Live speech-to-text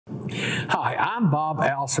Hi, I'm Bob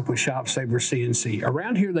Alsop with ShopSabre CNC.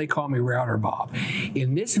 Around here they call me RouterBob.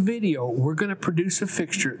 In this video, we're going to produce a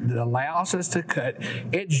fixture that allows us to cut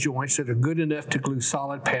edge joints that are good enough to glue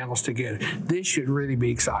solid panels together. This should really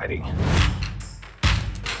be exciting.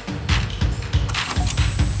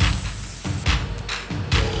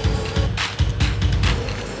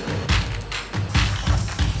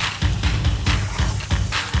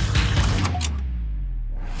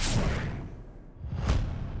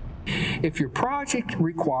 If your project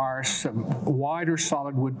requires some wider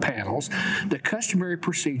solid wood panels, the customary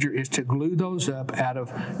procedure is to glue those up out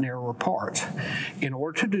of narrower parts. In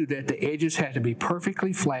order to do that, the edges have to be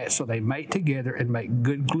perfectly flat so they mate together and make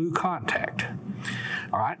good glue contact.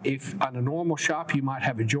 All right, if on a normal shop you might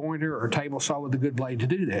have a jointer or a table saw with a good blade to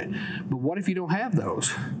do that, but what if you don't have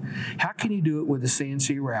those? How can you do it with a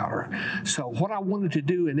CNC router? So what I wanted to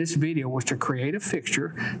do in this video was to create a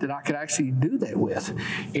fixture that I could actually do that with,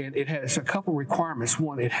 and it has a couple requirements.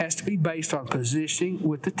 One, it has to be based on positioning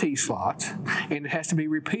with the T-slots, and it has to be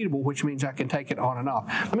repeatable, which means I can take it on and off.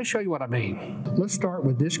 Let me show you what I mean. Let's start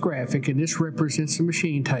with this graphic, and this represents the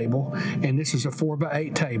machine table, and this is a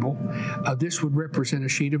 4x8 table. This would represent a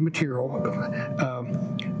sheet of material,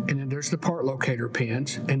 and then there's the part locator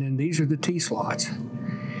pins, and then these are the T-slots.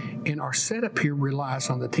 And our setup here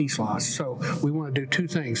relies on the T-slots. So we want to do two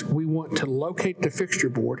things. We want to locate the fixture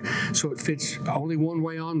board so it fits only one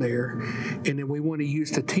way on there, and then we want to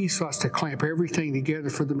use the T-slots to clamp everything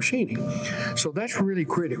together for the machining. So that's really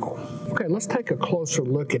critical. Okay, let's take a closer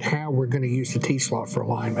look at how we're going to use the T-slot for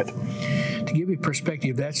alignment. To give you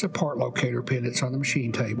perspective, that's a part locator pin that's on the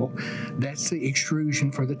machine table. That's the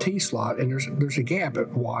extrusion for the T-slot, and there's a gap at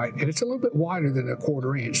wide, and it's a little bit wider than a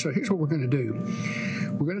 1/4 inch. So here's what we're going to do.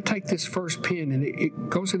 We're going to take this first pin, and it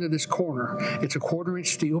goes into this corner. It's a 1/4 inch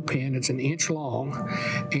steel pin. It's 1 inch long,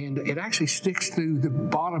 and it actually sticks through the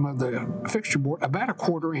bottom of the fixture board about a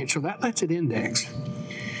 1/4 inch, so that lets it index.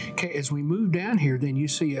 Okay, as we move down here, then you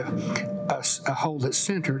see a hole that's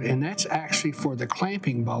centered, and that's actually for the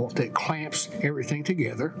clamping bolt that clamps everything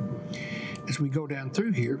together. As we go down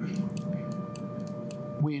through here,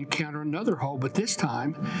 we encounter another hole, but this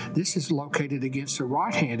time, this is located against the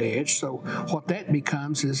right-hand edge, so what that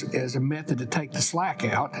becomes is a method to take the slack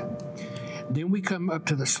out. Then we come up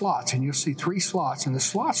to the slots, and you'll see 3 slots, and the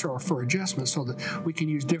slots are for adjustment so that we can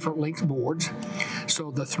use different length boards.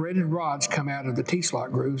 So the threaded rods come out of the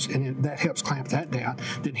T-slot grooves, and that helps clamp that down.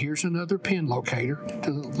 Then here's another pin locator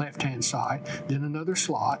to the left-hand side, then another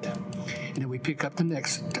slot, and then we pick up the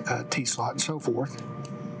next T-slot and so forth.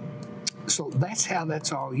 So that's how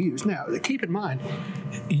that's all used. Now, keep in mind,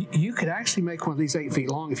 you could actually make one of these 8 feet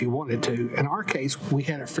long if you wanted to. In our case, we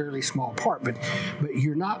had a fairly small part, but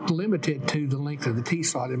you're not limited to the length of the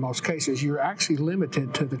T-slot in most cases. You're actually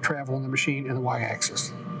limited to the travel on the machine and the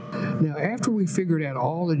Y-axis. Now, after we figured out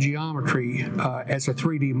all the geometry as a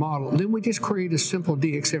 3D model, then we just created a simple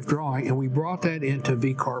DXF drawing, and we brought that into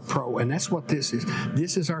VCarve Pro, and that's what this is.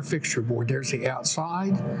 This is our fixture board. There's the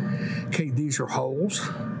outside. Okay, these are holes,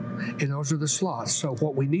 and those are the slots. So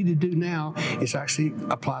what we need to do now is actually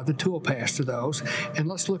apply the toolpaths to those, and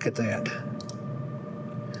let's look at that.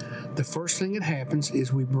 The first thing that happens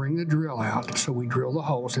is we bring the drill out, so we drill the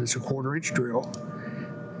holes, and it's a 1/4 inch drill.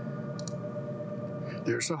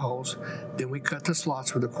 There's the holes. Then we cut the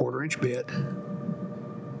slots with a 1/4 inch bit.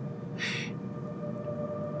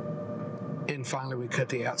 And finally, we cut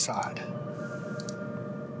the outside.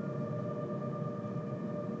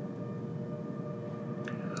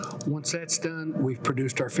 Once that's done, we've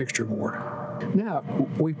produced our fixture board. Now,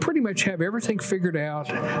 we pretty much have everything figured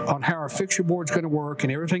out on how our fixture board's going to work,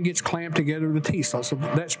 and everything gets clamped together with the T-slot, so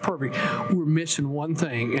that's perfect. We're missing one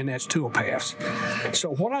thing, and that's toolpaths.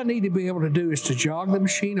 So what I need to be able to do is to jog the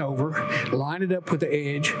machine over, line it up with the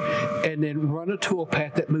edge, and then run a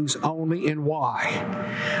toolpath that moves only in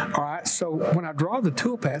Y. All right, so when I draw the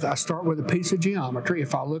toolpath, I start with a piece of geometry.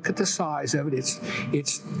 If I look at the size of it,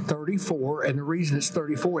 it's 34, and the reason it's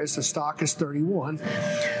 34 is the stock is 31.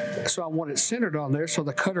 So I want it centered on there so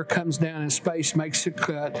the cutter comes down in space, makes a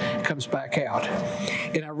cut, comes back out.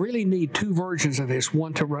 And I really need 2 versions of this,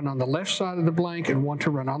 one to run on the left side of the blank and one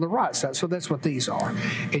to run on the right side. So that's what these are.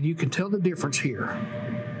 And you can tell the difference here.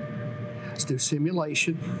 Let's do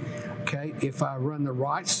simulation. Okay, if I run the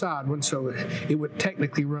right side one, so it would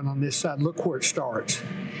technically run on this side, look where it starts.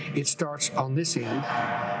 It starts on this end.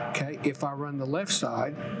 Okay, if I run the left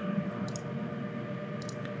side,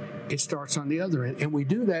 it starts on the other end. And we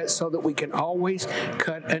do that so that we can always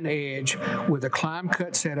cut an edge with a climb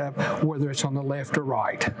cut setup, whether it's on the left or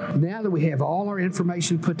right. Now that we have all our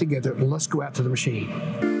information put together, let's go out to the machine.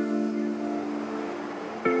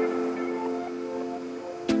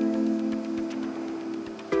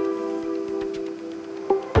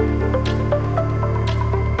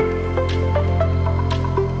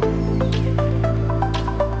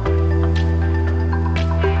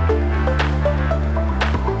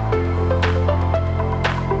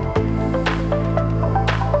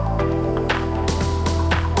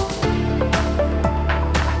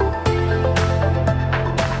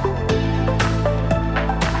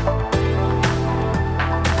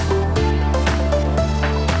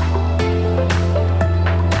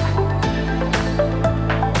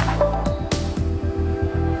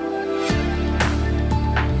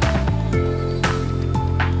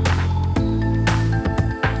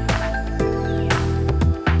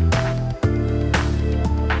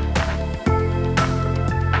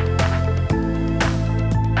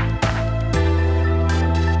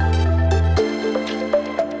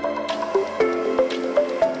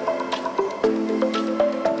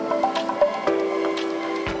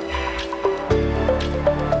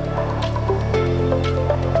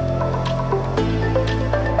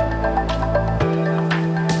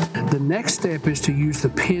 next step is to use the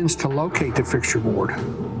pins to locate the fixture board.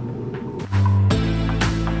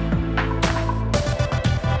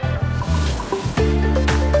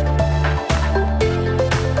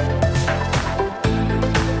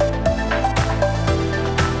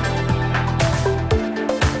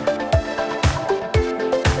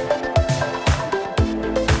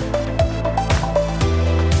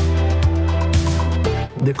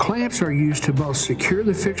 The clamps are used to both secure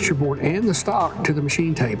the fixture board and the stock to the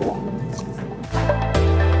machine table.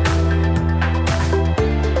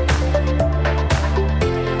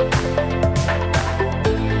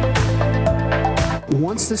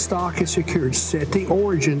 Once the stock is secured, set the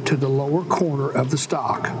origin to the lower corner of the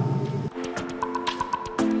stock.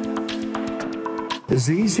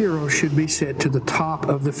 Z0 should be set to the top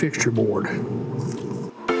of the fixture board.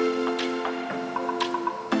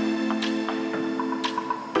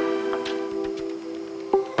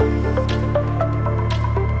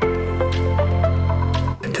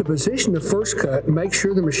 To position the first cut, make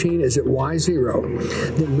sure the machine is at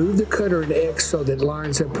Y0. Then move the cutter in X so that it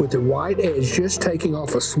lines up with the right edge, just taking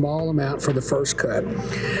off a small amount for the first cut.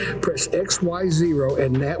 Press XY0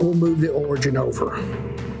 and that will move the origin over.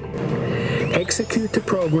 Execute the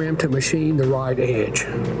program to machine the right edge.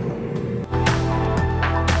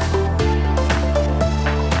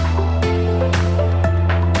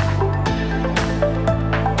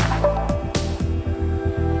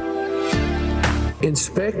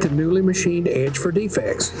 Inspect the newly machined edge for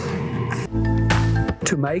defects.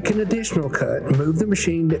 To make an additional cut, move the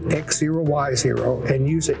machine to X0, Y0 and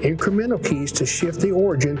use the incremental keys to shift the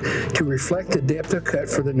origin to reflect the depth of cut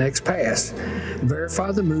for the next pass.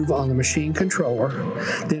 Verify the move on the machine controller,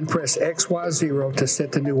 then press XY0 to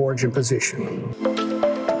set the new origin position.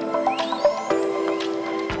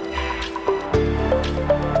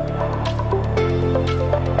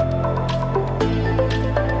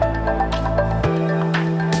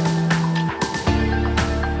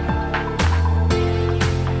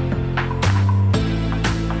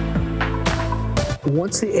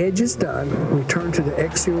 Once the edge is done, return to the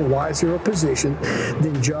X0, Y0 position,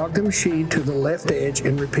 then jog the machine to the left edge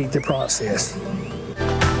and repeat the process.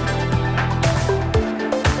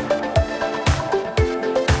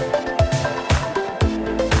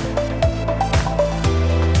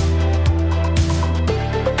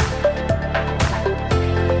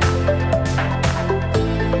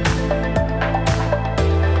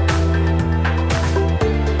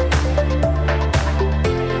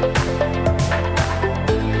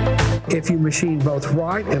 If you machine both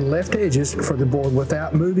right and left edges for the board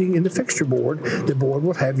without moving in the fixture board, the board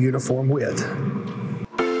will have uniform width.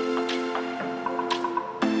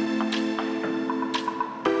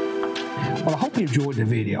 Well, I hope you enjoyed the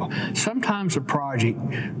video. Sometimes a project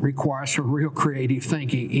requires some real creative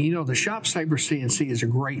thinking. And you know, the ShopSabre CNC is a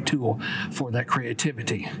great tool for that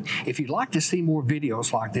creativity. If you'd like to see more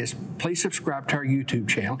videos like this, please subscribe to our YouTube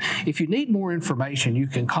channel. If you need more information, you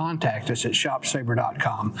can contact us at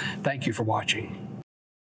ShopSabre.com. Thank you for watching.